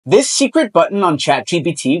This secret button on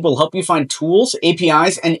ChatGPT will help you find tools,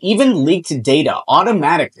 APIs, and even leaked data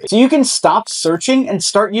automatically. So you can stop searching and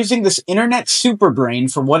start using this internet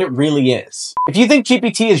superbrain for what it really is. If you think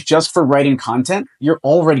GPT is just for writing content, you're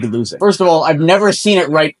already losing. First of all, I've never seen it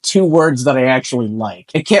write 2 words that I actually like.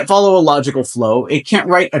 It can't follow a logical flow. It can't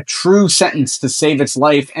write a true sentence to save its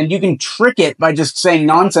life, and you can trick it by just saying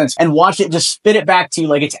nonsense and watch it just spit it back to you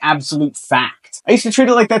like it's absolute fact. I used to treat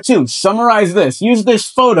it like that too. Summarize this, use this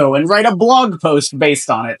photo, and write a blog post based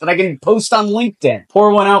on it that I can post on LinkedIn.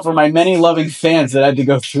 Pour one out for my many loving fans that had to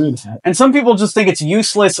go through that. And some people just think it's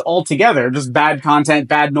useless altogether, just bad content,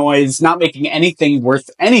 bad noise, not making anything worth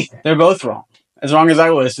anything. They're both wrong. As wrong as I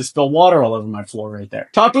was to spill water all over my floor right there.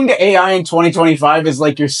 Talking to AI in 2025 is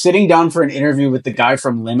like you're sitting down for an interview with the guy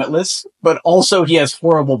from Limitless, but also he has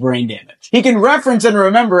horrible brain damage. He can reference and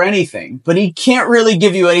remember anything, but he can't really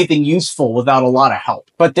give you anything useful without a lot of help.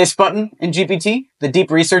 But this button in GPT, the deep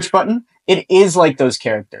research button, it is like those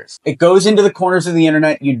characters. It goes into the corners of the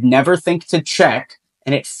internet you'd never think to check,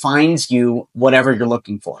 and it finds you whatever you're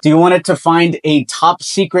looking for. Do you want it to find a top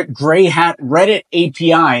secret gray hat Reddit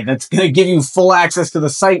API that's going to give you full access to the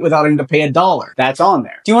site without having to pay $1? That's on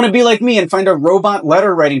there. Do you want to be like me and find a robot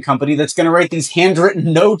letter writing company that's going to write these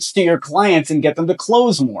handwritten notes to your clients and get them to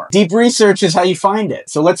close more? Deep research is how you find it.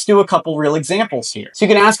 So let's do a couple real examples here. So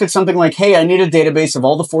you can ask it something like, hey, I need a database of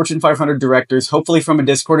all the Fortune 500 directors, hopefully from a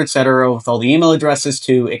Discord, etc., with all the email addresses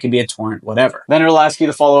too. It can be a torrent, whatever. Then it'll ask you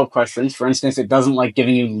the follow-up questions. For instance, it doesn't like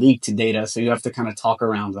giving you leaked data, so you have to kind of talk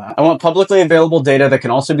around that. I want publicly available data that can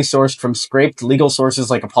also be sourced from scraped legal sources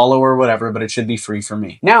like Apollo or whatever, but it should be free for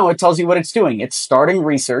me. Now it tells you what it's doing. It's starting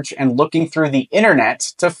research and looking through the internet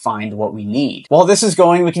to find what we need. While this is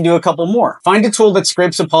going, we can do a couple more. Find a tool that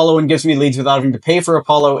scrapes Apollo and gives me leads without having to pay for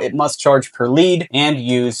Apollo. It must charge per lead and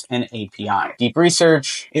use an API. Deep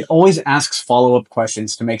research. It always asks follow-up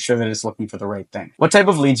questions to make sure that it's looking for the right thing. What type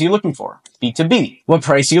of leads are you looking for? B2B. What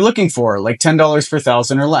price are you looking for? Like $10 per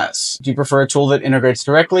 1,000 or less. Do you prefer a tool that integrates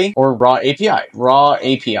directly or raw API? Raw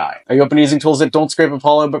API. Are you open to using tools that don't scrape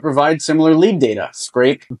Apollo but provide similar lead data?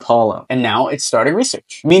 Scrape Apollo. And now it's starting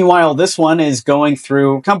research. Meanwhile, this one is going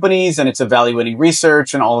through companies and it's evaluating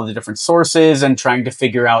research and all of the different sources and trying to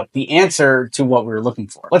figure out the answer to what we were looking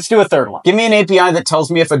for. Let's do a third one. Give me an API that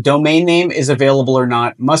tells me if a domain name is available or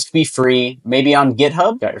not, must be free, maybe on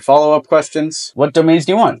GitHub. Got your follow-up questions. What domains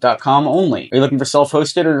do you want? .com only. Are you looking for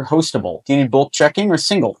self-hosted or hostable? Do you need bulk checking or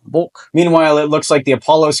single? Bulk. Meanwhile, it looks like the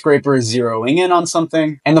Apollo scraper is zeroing in on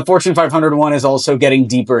something, and the Fortune 500 one is also getting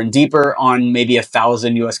deeper and deeper on maybe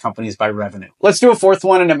 1,000 US companies by revenue. Let's do a fourth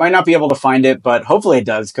one, and it might not be able to find it, but hopefully it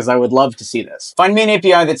does, because I would love to see this. Find me an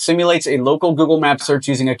API that simulates a local Google Maps search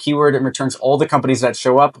using a keyword and returns all the companies that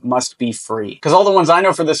show up. Must be free. Because all the ones I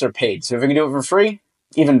know for this are paid, so if I can do it for free,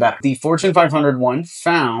 even better. The Fortune 500 one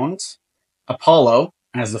found Apollo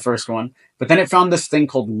as the first one, but then it found this thing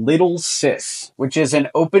called Little Sis, which is an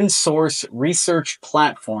open source research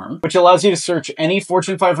platform, which allows you to search any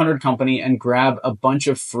Fortune 500 company and grab a bunch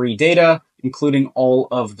of free data, including all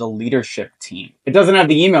of the leadership team. It doesn't have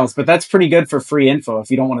the emails, but that's pretty good for free info if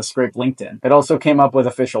you don't want to scrape LinkedIn. It also came up with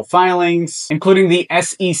official filings, including the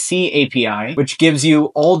SEC API, which gives you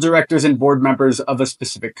all directors and board members of a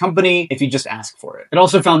specific company if you just ask for it. It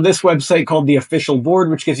also found this website called the Official Board,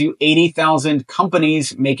 which gives you 80,000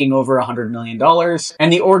 companies making over $100 million,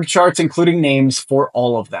 and the org charts including names for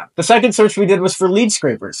all of them. The second search we did was for lead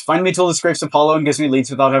scrapers. Find me a tool that scrapes Apollo and gives me leads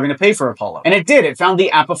without having to pay for Apollo. And it did. It found the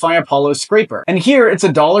Apify Apollo scraper. And here it's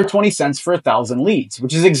 $1.20 for 1,000 leads,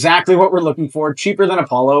 which is exactly what we're looking for, cheaper than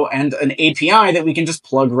Apollo, and an API that we can just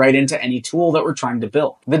plug right into any tool that we're trying to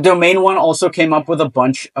build. The domain one also came up with a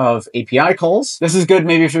bunch of API calls. This is good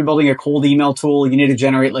maybe if you're building a cold email tool, you need to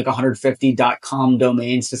generate like 150 .com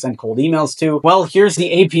domains to send cold emails to. Well, here's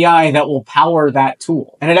the API that will power that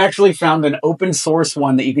tool. And it actually found an open source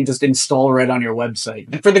one that you can just install right on your website.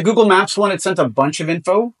 And for the Google Maps one, it sent a bunch of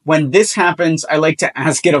info. When this happens, I like to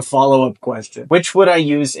ask it a follow-up question. Which would I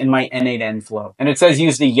use in my N8N flow? And it says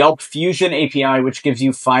use the Yelp Fusion API, which gives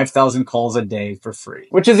you 5,000 calls a day for free,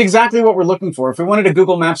 which is exactly what we're looking for. If we wanted a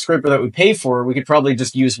Google Maps scraper that we pay for, we could probably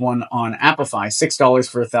just use one on Apify, $6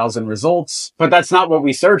 for 1,000 results, but that's not what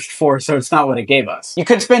we searched for, so it's not what it gave us. You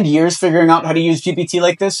could spend years figuring out how to use GPT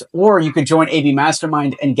like this, or you could join AB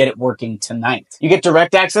Mastermind and get it working tonight. You get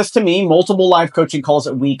direct access to me, multiple live coaching calls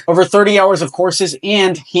a week, over 30 hours of courses,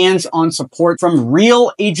 and hands-on support from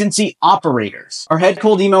real agency operators operators. Our head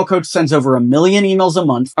cold email coach sends over 1 million emails a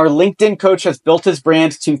month. Our LinkedIn coach has built his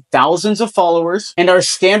brand to thousands of followers. And our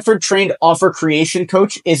Stanford-trained offer creation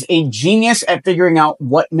coach is a genius at figuring out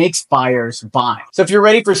what makes buyers buy. So if you're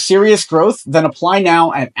ready for serious growth, then apply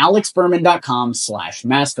now at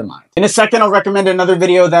alexberman.com/mastermind. In a second, I'll recommend another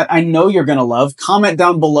video that I know you're going to love. Comment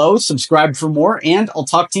down below, subscribe for more, and I'll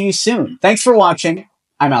talk to you soon. Thanks for watching.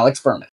 I'm Alex Berman.